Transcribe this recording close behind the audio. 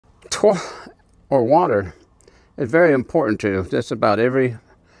Twa, or water, is very important to just about every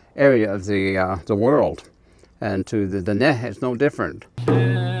area of the world, and to the Diné it's no different.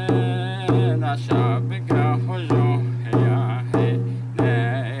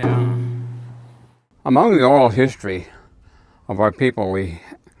 Among the oral history of our people, we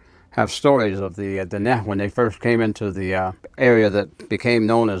have stories of the Diné when they first came into the area that became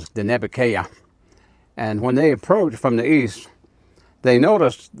known as Diné. And when they approached from the east, they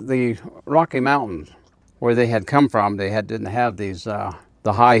noticed the Rocky Mountains where they had come from. They didn't have these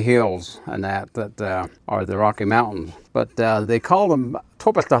the high hills and that are the Rocky Mountains, but they call them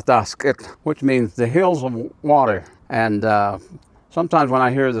Topatataskit, which means the hills of water. And sometimes when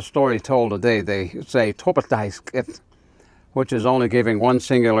I hear the story told today, they say Topataiskit, which is only giving one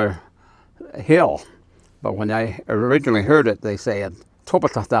singular hill. But when I originally heard it, they say it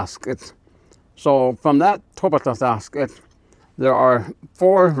Topatataskit. So from that Topatataskit, there are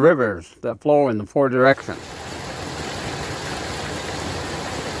 4 rivers that flow in the 4 directions.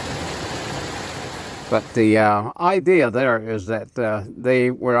 But the idea there is that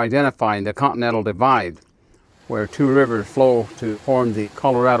they were identifying the continental divide, where 2 rivers flow to form the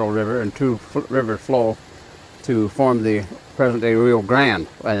Colorado River and 2 rivers flow to form the present-day Rio Grande.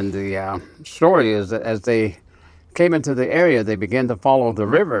 And the story is that as they came into the area, they began to follow the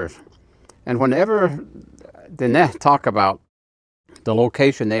rivers. And whenever Diné talk about the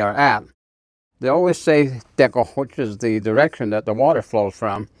location they are at, they always say Deco, which is the direction that the water flows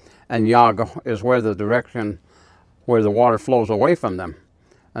from, and Yago is where the direction where the water flows away from them.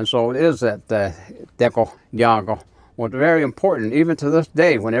 And so it is that Deco, Yago, was very important. Even to this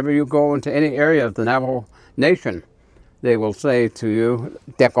day, whenever you go into any area of the Navajo Nation, they will say to you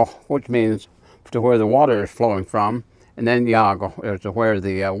Deco, which means to where the water is flowing from, and then Yago is to where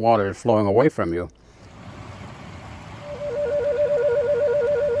the water is flowing away from you.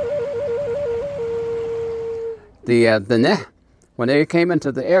 The Diné, when they came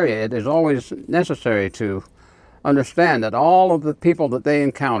into the area, it is always necessary to understand that all of the people that they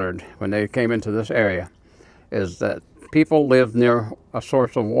encountered when they came into this area is that people lived near a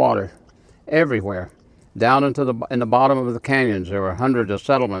source of water everywhere. Down in the bottom of the canyons, there were hundreds of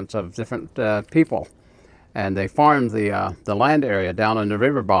settlements of different people, and they farmed the land area down in the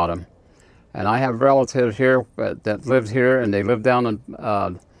river bottom. And I have relatives here that lived here, and they lived down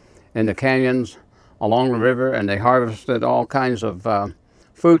in the canyons along the river, and they harvested all kinds of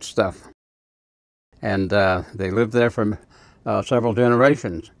food stuff. And they lived there for several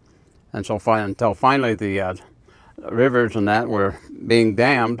generations. And so until finally the rivers and that were being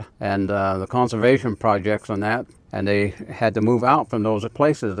dammed, and the conservation projects and that, and they had to move out from those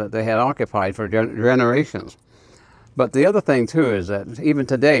places that they had occupied for generations. But the other thing too is that even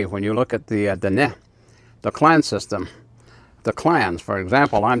today, when you look at the Diné, the clan system, the clans, for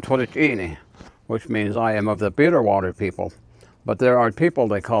example, I'm Todichini, which means I am of the Bitterwater people. But there are people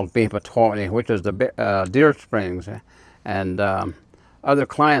they call Bipatoni, which is the Deer Springs, and other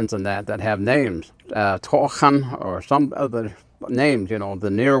clans in that have names, Tochan or some other names, you know, the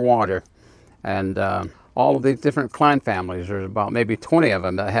near water. And all of these different clan families, there's about maybe 20 of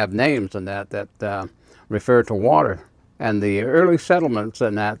them that have names in that refer to water. And the early settlements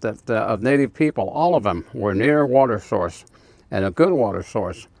in that of native people, all of them were near water source, and a good water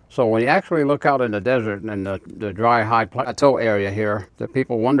source. So when you actually look out in the desert and the dry high plateau area here, the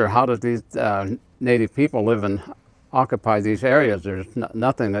people wonder, how did these native people live and occupy these areas? There's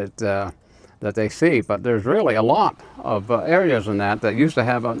nothing that they see, but there's really a lot of areas in that used to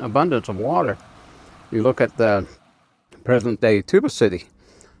have an abundance of water. You look at the present-day Tuba City,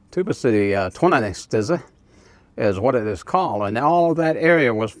 Tonanestiza is what it is called, and all of that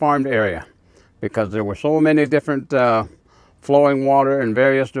area was farmed area because there were so many different flowing water in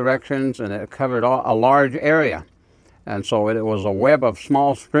various directions, and it covered a large area. And so it was a web of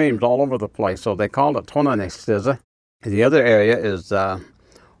small streams all over the place, so they called it Tonanestiza. The other area is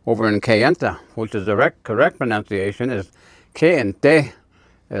over in Kayenta, which is the correct pronunciation is Kayente,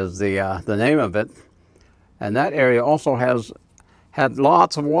 is the name of it. And that area also had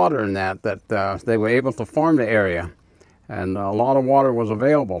lots of water in that they were able to farm the area, and a lot of water was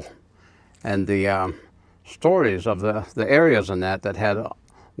available. And the stories of the areas in that had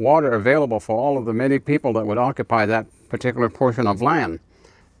water available for all of the many people that would occupy that particular portion of land.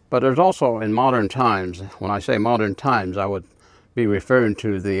 But there's also in modern times, when I say modern times, I would be referring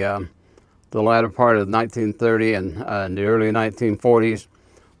to the latter part of 1930 and the early 1940s,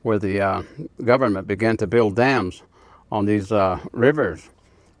 where the government began to build dams on these rivers.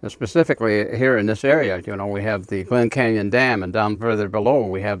 And specifically here in this area, you know, we have the Glen Canyon Dam, and down further below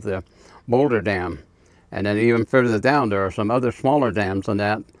we have the Boulder Dam. And then even further down there are some other smaller dams than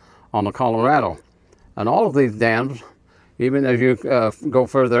that on the Colorado. And all of these dams, even as you go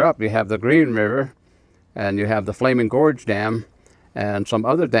further up, you have the Green River, and you have the Flaming Gorge Dam, and some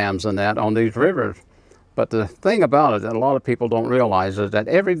other dams than that on these rivers. But the thing about it that a lot of people don't realize is that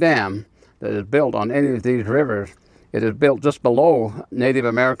every dam that is built on any of these rivers, it is built just below Native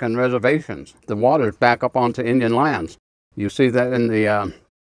American reservations. The water's back up onto Indian lands. You see that in the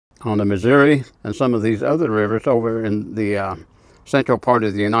on the Missouri and some of these other rivers over in the central part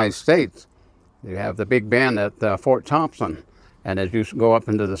of the United States. You have the Big Bend at Fort Thompson, and as you go up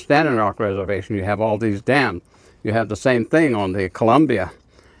into the Standing Rock Reservation, you have all these dams. You have the same thing on the Columbia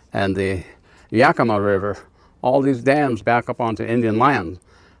and the Yakima River. All these dams back up onto Indian lands.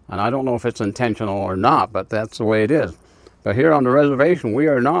 And I don't know if it's intentional or not, but that's the way it is. But here on the reservation, we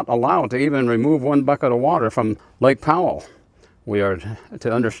are not allowed to even remove one bucket of water from Lake Powell. We are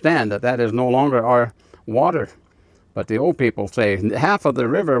to understand that that is no longer our water. But the old people say half of the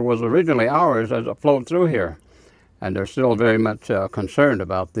river was originally ours as it flowed through here. And they're still very much concerned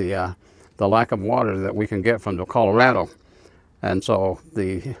about the lack of water that we can get from the Colorado. And so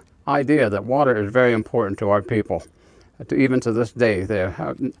the idea that water is very important to our people. Even to this day,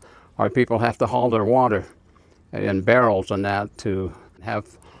 our people have to haul their water in barrels and that to have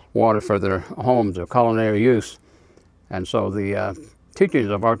water for their homes or culinary use. And so the teachings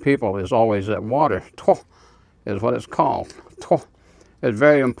of our people is always that water, is what it's called. It's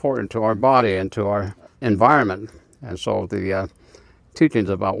very important to our body and to our environment. And so the teachings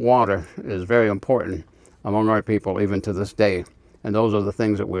about water is very important among our people even to this day. And those are the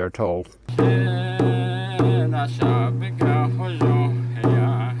things that we are told.